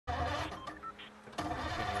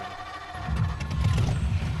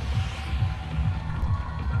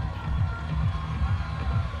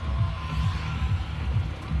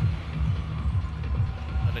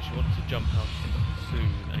jump out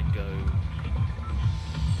soon and go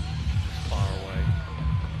far away.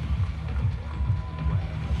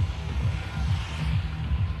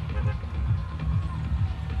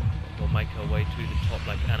 We'll make our way to the top,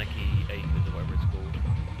 like Anarchy Acres or whatever it's called.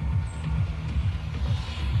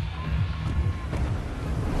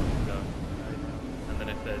 Go. And then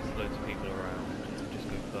if there's loads of people around, we'll just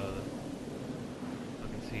go further. I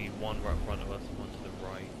can see one right in front of us, one to the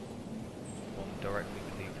right, one directly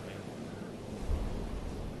beneath me.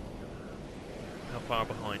 How far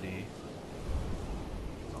behind are you?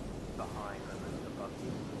 Not behind, and above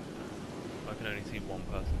you. I can only see one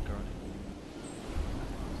person currently.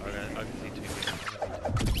 I can see two people.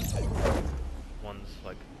 One's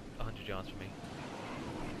like 100 yards from me.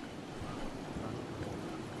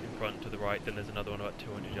 In front to the right, then there's another one about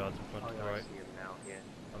 200 yards in front to the right. I see him now, yeah.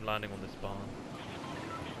 I'm landing on this barn.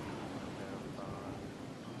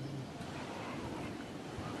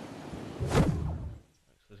 So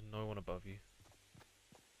there's no one above you.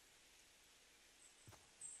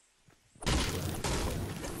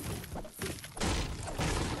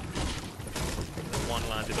 One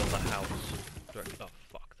landed on the house. Directly. Oh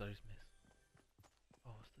fuck, those miss.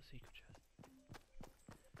 Oh, what's the secret chest?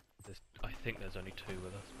 I think there's only two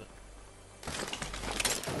with us, but.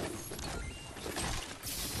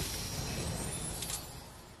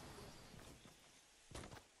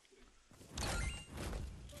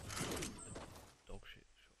 Dog shit.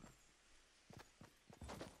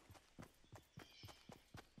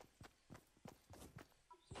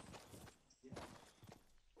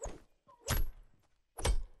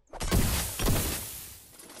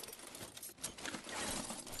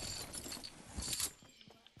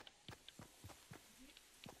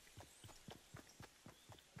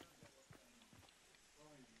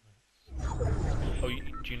 Oh,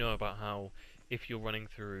 do you know about how if you're running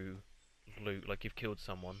through loot, like you've killed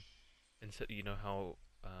someone, instead you know how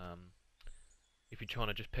if you're trying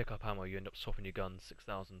to just pick up ammo, you end up swapping your guns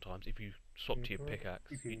 6,000 times. If you swap to your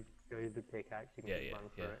pickaxe, if you go to the pickaxe, you can just run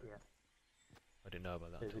through it. Yeah. I didn't know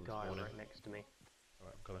about that. There's a until guy this morning. right next to me.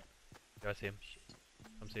 Alright, I'm coming. Yeah, I see him.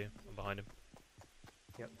 I'm seeing him. I'm behind him.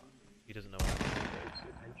 Yep. He doesn't know what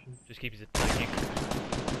happened. Attention. Just keep his attention.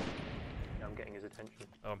 Yeah, I'm getting his attention.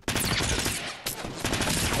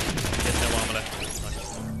 There's no armor left.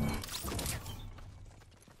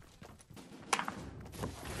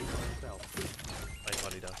 I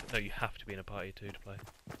hardly does. No, you have to be in a party too to play.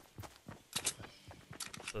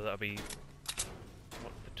 So that'll be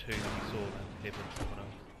what the two you saw then, him and someone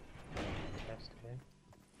else. Chest here.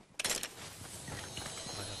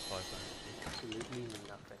 I have 5 rounds. Absolutely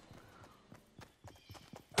nothing.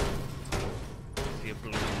 I see a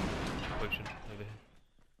blue potion over here.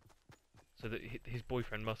 So that his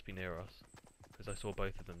boyfriend must be near us, because I saw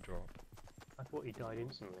both of them drop. I thought he died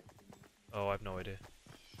instantly. Oh, I've no idea.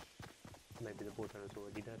 Maybe the boyfriend was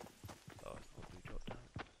already dead. Oh, it's not blue dropped down.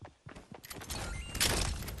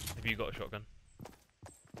 Have you got a shotgun?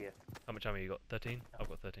 Yeah. How much ammo you got? 13? I've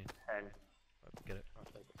got 13. 10. Right, get it. I'll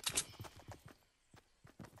take it.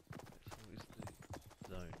 So is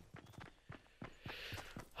the zone.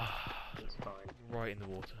 It's fine. Right in the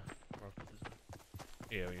water. Where I've put the zone.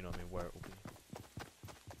 Yeah, you know what I mean, where it will be.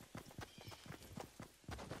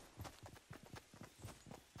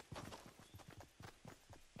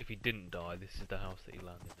 If he didn't die, this is the house that he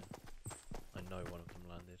landed in. I know one of them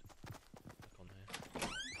landed. Look on here.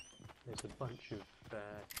 There's a bunch of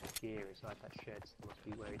gear inside that shed, so that must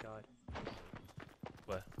be where he died.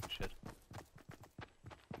 Where? Shed.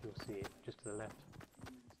 You'll see it just to the left.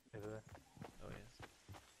 Over there. Oh yes.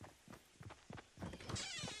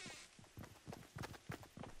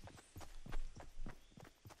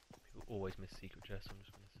 People always miss secret chests, I'm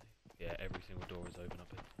just gonna say. Yeah, every single door is open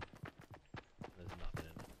up here. There's nothing in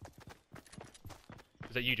it.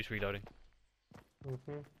 Is that you just reloading?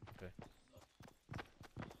 Mm-hmm. Okay.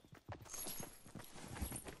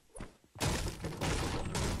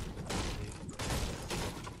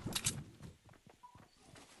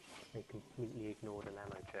 They completely ignored an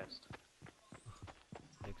ammo chest.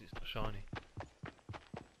 Because it's not shiny.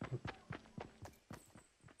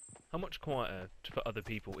 How much quieter for other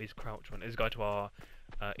people is Crouch Run? There's a guy to our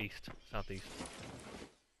southeast.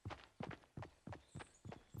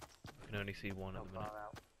 I can only see one at the minute.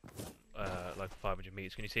 Like 500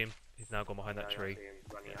 meters. Can you see him? He's now gone behind that tree.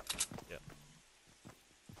 Running up. Yeah.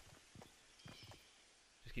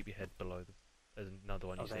 Just keep your head below them. There's another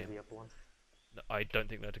one you see him. The upper one. No, I don't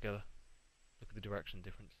think they're together. Look at the direction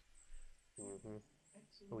difference. Mm-hmm.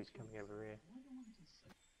 Oh, he's coming over here.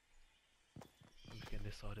 I'm just getting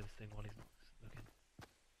this side of this thing while he's not looking.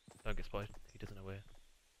 Don't get spotted. He doesn't know where.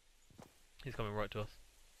 He's coming right to us.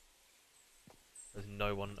 There's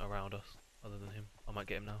no one around us other than him. I might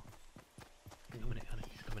get him now. He's coming in,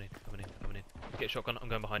 he's coming in, he's coming in, he's coming in. Get a shotgun, I'm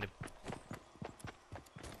going behind him.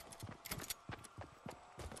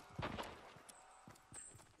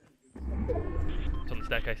 It's on the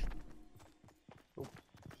staircase. Oh.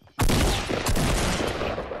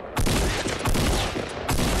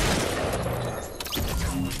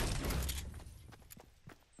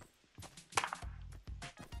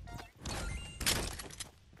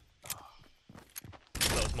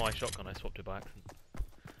 That was my shotgun, I swapped it by accident.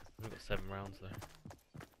 I've only got 7 rounds though.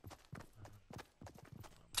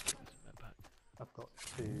 I've got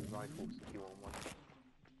 2 rifles if you want one.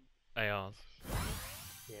 ARs.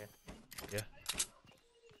 Yeah. Yeah.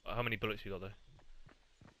 How many bullets you got though?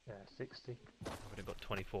 60. I've only got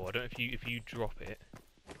 24. I don't know if you drop it,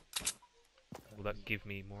 will that give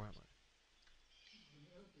me more ammo?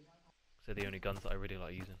 They're the only guns that I really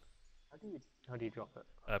like using. How do you drop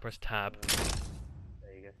it? Press tab.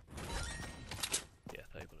 There you go. Yeah,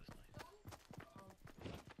 30 bullets, nice.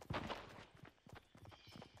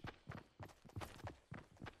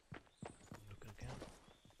 I'm looking again.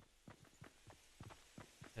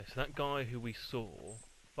 Yeah, so that guy who we saw,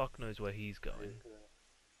 fuck knows where he's going.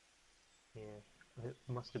 Yeah, it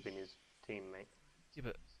must have been his teammate. Yeah,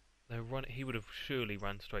 but he would have surely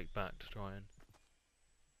ran straight back to try and...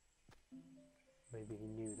 Maybe he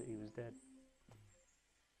knew that he was dead.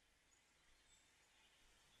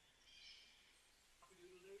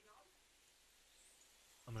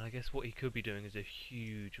 I mean, I guess what he could be doing is a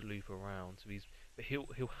huge loop around. So but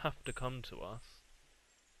he'll have to come to us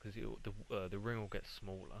because the ring will get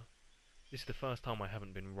smaller. This is the first time I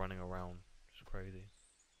haven't been running around. Just crazy.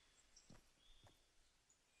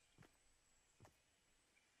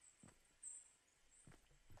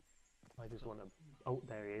 I just want to... Oh,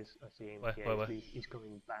 there he is. I see him. Where? Yeah, Where? he's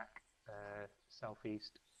coming back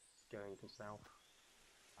southeast, going to south,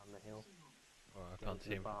 down the hill. Oh, I Going can't to see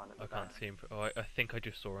the him. barn at I the can't back. see him. Oh, I think I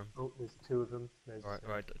just saw him. Oh, there's 2 of them. There's, Right,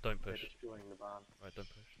 don't they're push. destroying the barn. Right, don't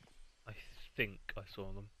push. I think I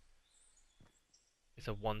saw them. It's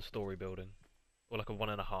a 1-story building, or like a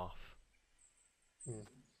 1.5. Mm.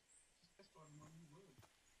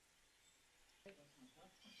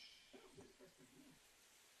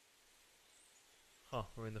 Huh,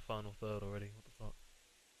 we're in the final third already. What the fuck?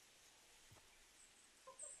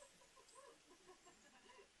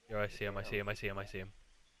 Yeah, I see him. I see him. I see him. I see him.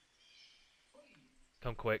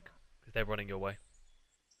 Come quick, because they're running your way.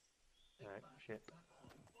 Alright, shit.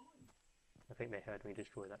 I think they heard me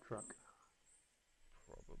destroy that truck.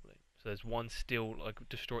 Probably. So there's one still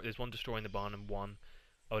there's one destroying the barn, and one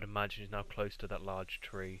I would imagine is now close to that large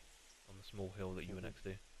tree on the small hill that you were next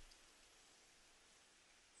to.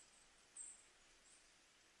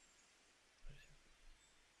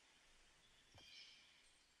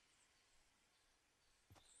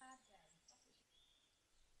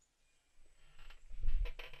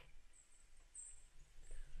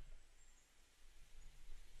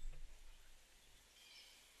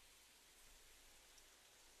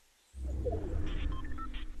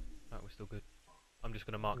 Right, we're still good. I'm just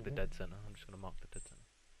gonna mark the dead center. I'm just gonna mark the dead center.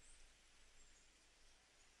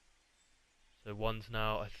 So one's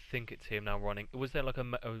now, I think it's him now running. Was there like a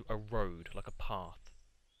road, like a path?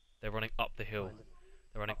 They're running up the hill.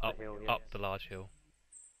 They're running up the hill, up yes. the large hill.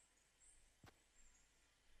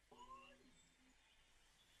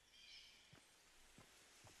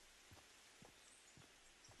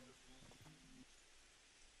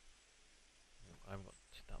 I haven't got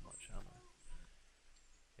that much ammo.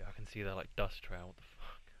 Yeah, I can see that like dust trail. What the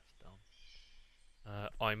fuck? That's dumb.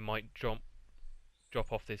 I might drop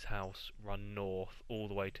off this house, run north all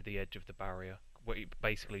the way to the edge of the barrier,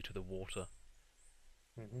 basically to the water.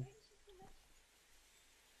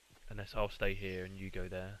 Unless I'll stay here and you go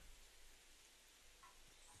there.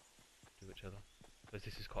 Do each other. Because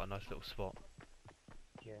this is quite a nice little spot.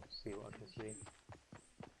 Yeah, see what I can see.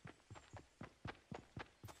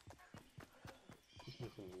 Just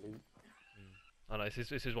need some loot. I know,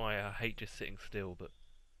 this is why I hate just sitting still, but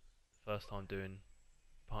first time doing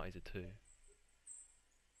parties of 2.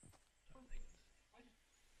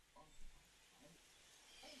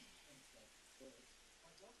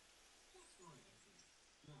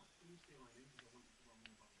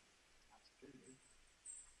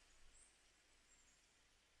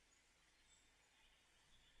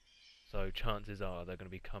 So chances are they're going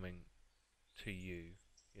to be coming to you,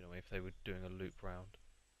 you know, if they were doing a loop round.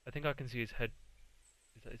 I think I can see his head.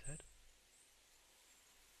 Is that his head?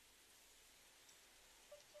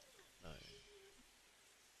 No.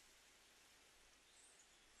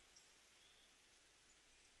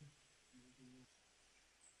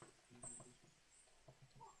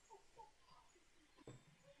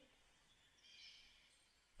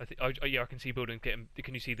 I think. Yeah, I can see buildings getting.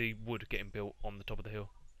 Can you see the wood getting built on the top of the hill?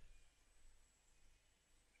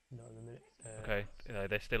 Not in a minute. Okay,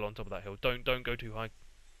 they're still on top of that hill. Don't go too high.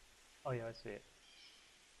 Oh yeah, I see it.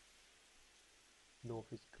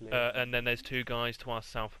 North is clear. And then there's two guys to our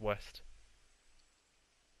southwest.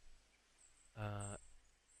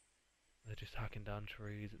 They're just hacking down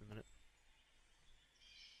trees at the minute.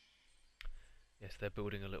 Yes, they're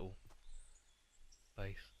building a little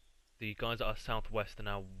base. The guys that are southwest are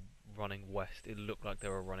now running west. It looked like they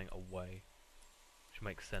were running away, which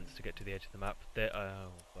makes sense to get to the edge of the map. They're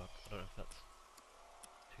oh fuck, I don't know if that's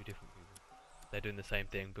two different people. They're doing the same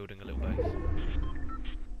thing, building a little base. Fuck, I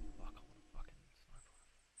want a fucking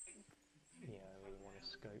sniper. Yeah, I really want to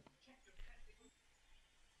scope.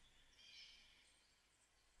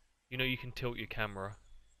 You know you can tilt your camera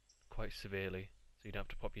quite severely, so you don't have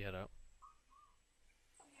to pop your head out.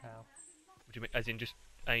 How? What do you mean? As in just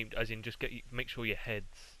aimed? As in just make sure your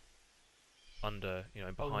head's under,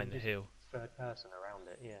 behind the hill. Third person around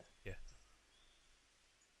it, yeah. Yeah.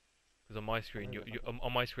 Because on my screen,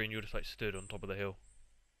 on my screen you're just like stood on top of the hill.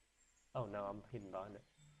 Oh no, I'm hidden behind it.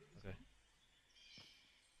 Okay.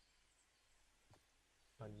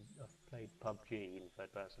 I've played PUBG in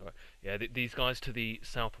third person. Right. Yeah, these guys to the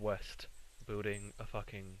southwest are building a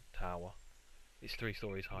fucking tower. It's 3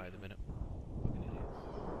 stories high at the minute. Fucking idiots.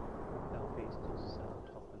 Southeast is on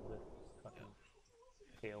top of the fucking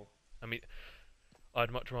hill. I mean,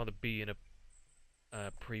 I'd much rather be in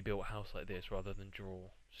a pre-built house like this rather than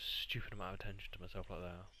draw stupid amount of attention to myself like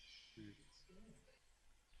that.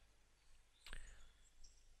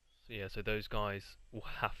 So yeah, so those guys will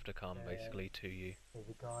have to come basically to you. There's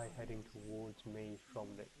a guy heading towards me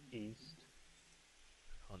from the east.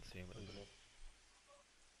 Can't see him at the minute.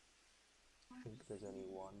 I think there's only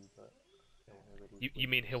one, but you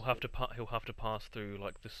mean he'll have to pass through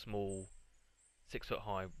like the small 6 foot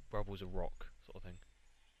high rubbles of rock sort of thing?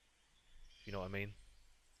 You know what I mean?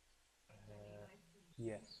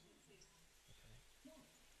 Yes.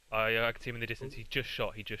 I can see him in the distance. He just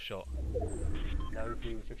shot. No,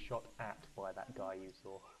 he was just shot at by that guy you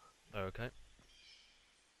saw. Oh, okay.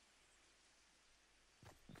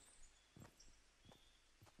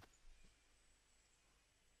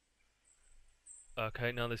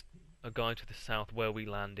 Okay, now there's a guy to the south where we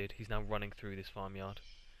landed. He's now running through this farmyard.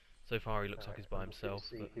 So far he looks like he's by himself.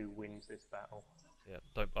 See who wins this battle.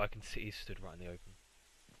 Yeah, I can see he's stood right in the open.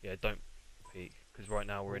 Yeah, don't peek, because right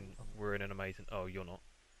now we're in an amazing. Oh, you're not.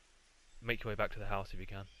 Make your way back to the house if you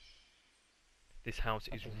can. This house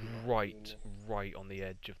is right on the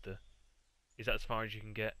edge of the. Is that as far as you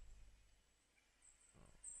can get?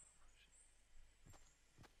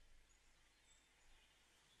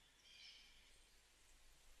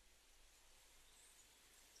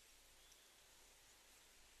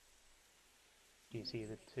 Do you see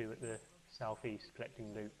the two at the southeast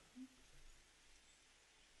collecting loot?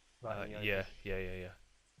 Right in the Yeah. open?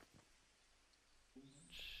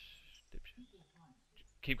 Dipshit.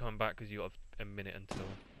 Keep coming back because you got a minute until.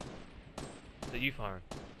 Is that you firing?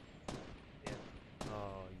 Yeah.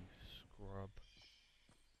 Oh, you scrub.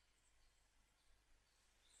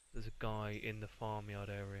 There's a guy in the farmyard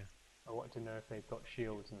area. I wanted to know if they've got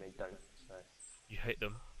shields and they don't, so. You hit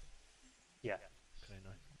them? Yeah. Okay,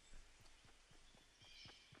 nice.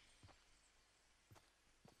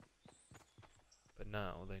 But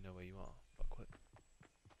now they know where you are. But quick.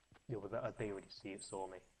 Yeah, but they already saw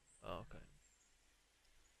me. Oh, okay.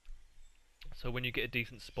 So when you get a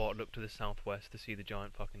decent spot, look to the southwest to see the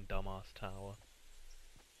giant fucking dumbass tower.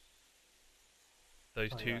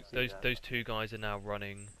 Those those two guys are now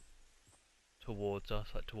running towards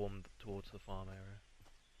us, like towards the farm area.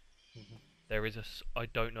 There is I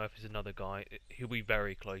don't know if there's another guy. He'll be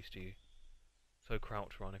very close to you. So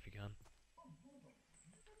crouch run if you can.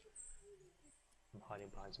 I'm hiding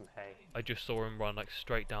behind some hay. I just saw him run like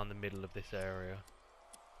straight down the middle of this area.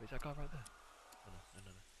 Wait, is that guy right there? Oh,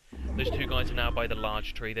 no. Those two guys are now by the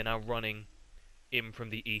large tree. They're now running in from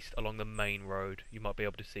the east along the main road. You might be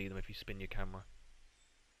able to see them if you spin your camera.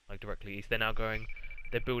 Like directly east. They're now going.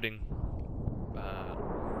 They're building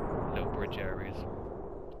little bridge areas.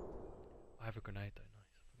 I have a grenade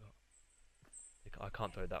though. Nice. I forgot. I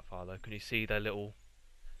can't throw it that far though. Can you see their little?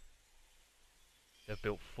 They've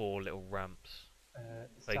built 4 little ramps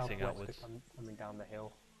facing outwards. Coming down the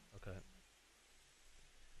hill. Okay.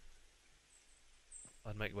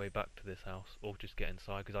 I'd make your way back to this house, or just get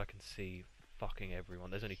inside, because I can see fucking everyone.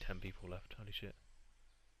 There's only 10 people left. Holy shit.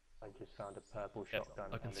 I just found a purple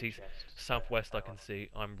shotgun. I can and see southwest. I can see.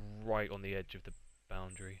 I'm right on the edge of the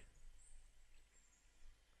boundary.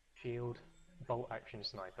 Shield, bolt action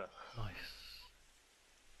sniper. Nice.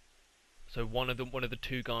 So one of the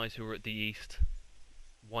two guys who were at the east,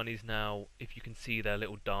 one is now, if you can see their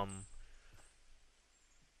little dumb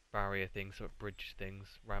barrier things, sort of bridge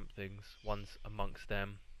things, ramp things. One's amongst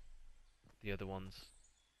them. The other one's,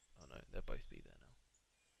 oh no, they'll both be there now.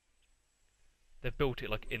 They've built it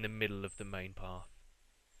like in the middle of the main path.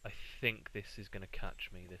 I think this is going to catch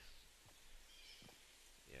me. This,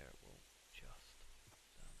 yeah, it will just.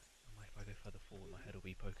 Damn it! If I go further forward, my head will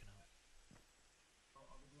be poking out.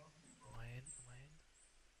 Am I in? Am I in?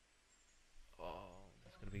 Oh,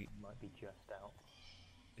 it's going to be. Might be just out.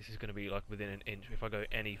 This is going to be like within an inch. If I go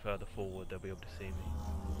any further forward, they'll be able to see me.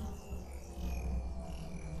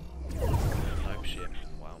 Oh shit!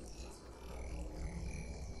 Wow.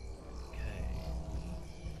 Okay.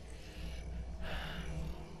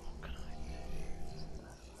 What can I do?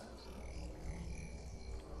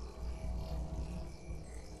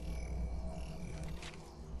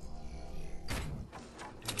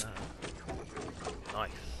 Do that.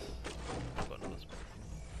 Nice. I've got another spot.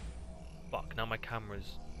 Fuck! Now my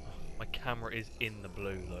camera's. My camera is in the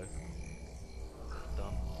blue though.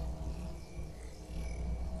 Done.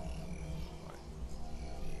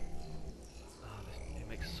 It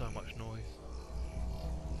makes so much noise.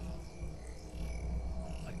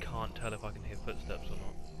 I can't tell if I can hear footsteps or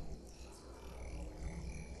not.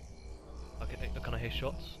 Can I hear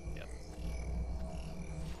shots? Yep.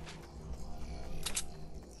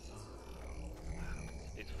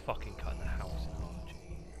 It's fucking cutting the house in half.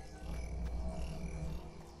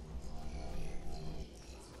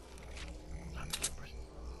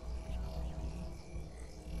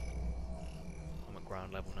 I'm at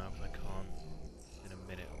ground level now because I can't. In a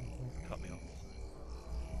minute it'll cut me off.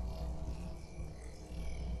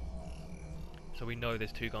 So we know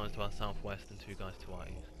there's two guys to our southwest and two guys to our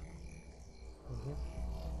east.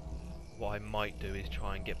 What I might do is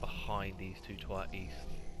try and get behind these two to our east.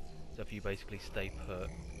 So if you basically stay put,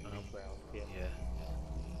 yeah.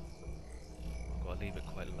 I've got to leave it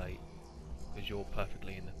quite late because you're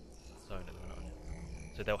perfectly in the zone at the minute, aren't you?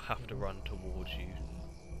 So they'll have to run towards you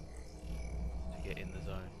to get in the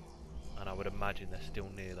zone. And I would imagine they're still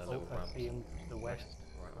near their little ramps. I see him to the west,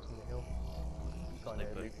 Right. across the hill. Got a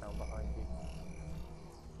loot found behind you.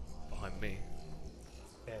 Behind me?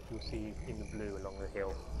 Yeah, you'll see in the blue along the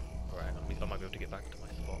hill. Alright, hang on, I might be able to get back to my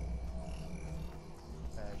spot.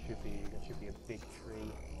 There should be a big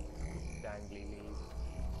tree with dangly leaves.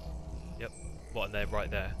 Yep. What, and they're right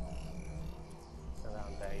there?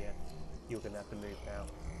 Around there, yeah. You're gonna have to move now.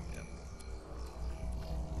 Yep.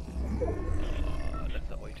 I left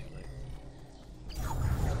that way too late.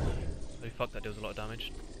 Oh fuck, that deals a lot of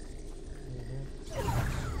damage. Do you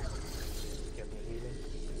have any healing?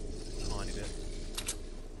 Tiny bit.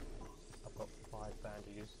 I've got 5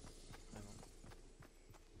 bandages. Hang on.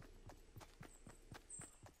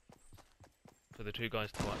 So the two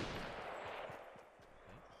guys to our...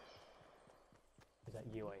 Is that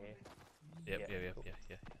you I hear? Yep, Yeah, cool. yeah.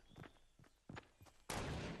 Yeah.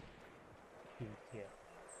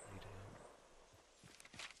 Need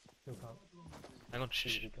Still can't. hang on,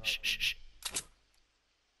 shh.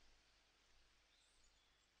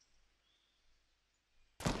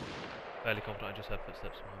 Fairly confident I just heard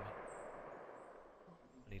footsteps behind me.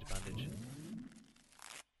 I need a bandage.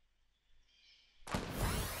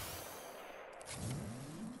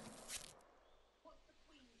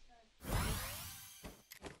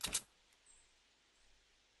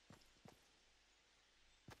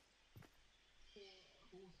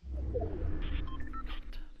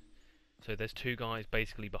 So there's two guys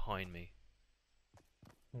basically behind me.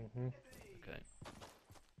 Okay.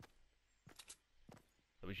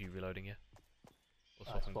 That was you reloading, yeah? Or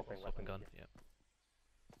swapping gun? Yeah.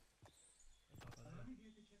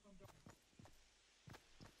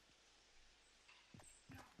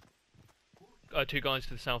 Two guys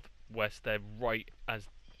to the southwest, they're right as...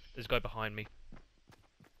 There's a guy behind me.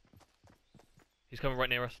 He's coming right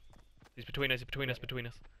near us. He's between us.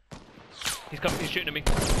 He's shooting at me.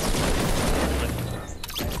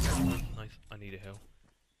 Nice, I need a heal.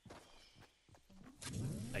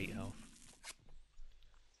 8 health.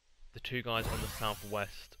 The two guys on the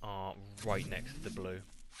southwest are right next to the blue.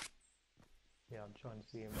 Yeah, I'm trying to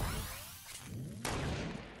see him.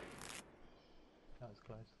 That was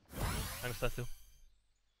close. Hang on, stand still.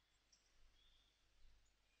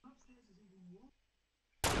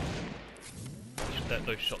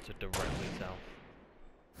 Those shots are directly south.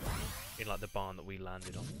 In like the barn that we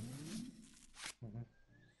landed on.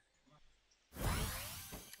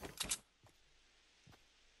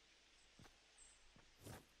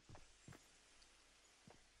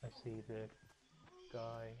 I see the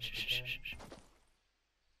guy. Shh.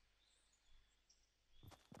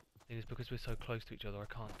 Thing is, because we're so close to each other, I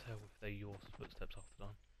can't tell if they're your footsteps after done.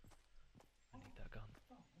 I need that gun.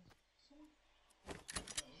 The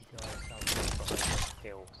guy southeast behind the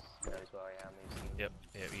hill knows where I am. He's seen Yep,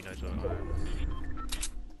 he knows where I am.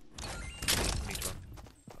 I need to run.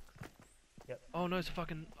 Yep. Oh no, it's a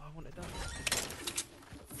fucking... I want it done.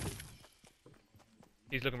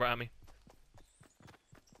 He's looking right at me.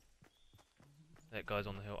 That guy's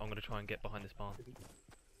on the hill. I'm gonna try and get behind this barn.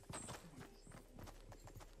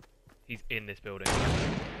 He's in this building. I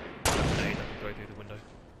can throw through the window.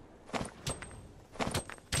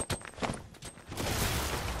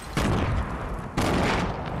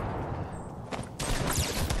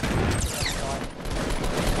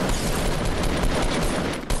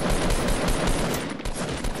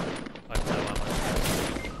 I have no ammo.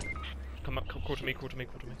 Come up, crawl to me, crawl to me,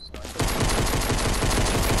 crawl to me.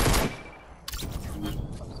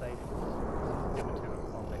 I'm safe. The other two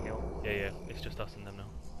are on the hill. Yeah, it's just us and them now.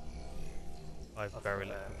 I have very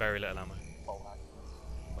little ammo. Pole axe.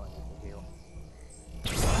 Behind the hill.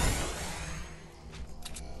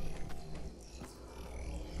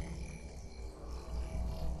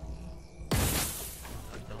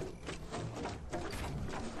 That's done.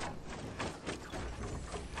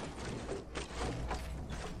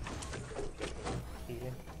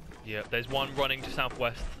 Healing. Yeah, there's one running to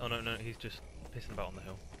southwest. Oh no, he's just pissing about on the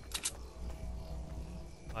hill.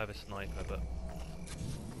 I have a sniper, but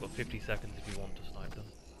I've got 50 seconds if you want to snipe them.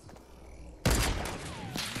 Yeah,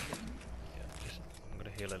 I'm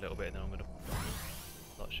gonna heal a little bit and then I'm gonna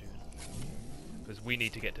start shooting. Because we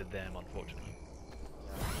need to get to them, unfortunately.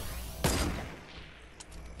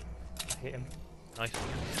 I hit him. Nice. Is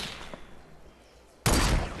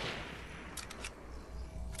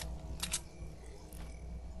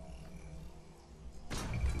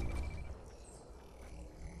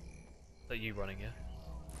that you running, yeah?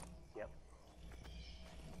 Yep.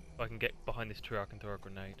 If I can get behind this tree, I can throw a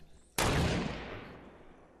grenade. I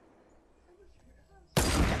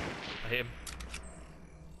hit him.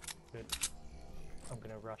 Good. I'm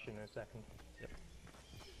gonna rush in a second. Yep.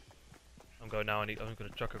 I'm going now. I'm gonna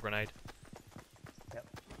chuck a grenade. Yep.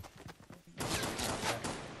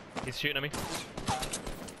 He's shooting at me.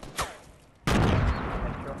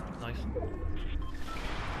 Headshot. Nice.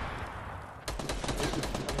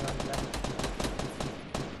 Coming around the left.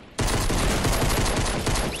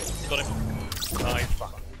 Got him. Nice.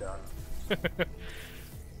 Fucking done.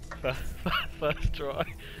 First try.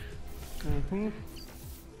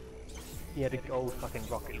 He had a gold fucking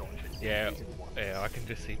rocket launcher. Yeah, I can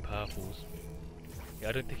just see purples. Yeah,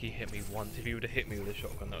 I don't think he hit me once. If he would have hit me with a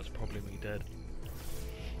shotgun, that was probably me dead.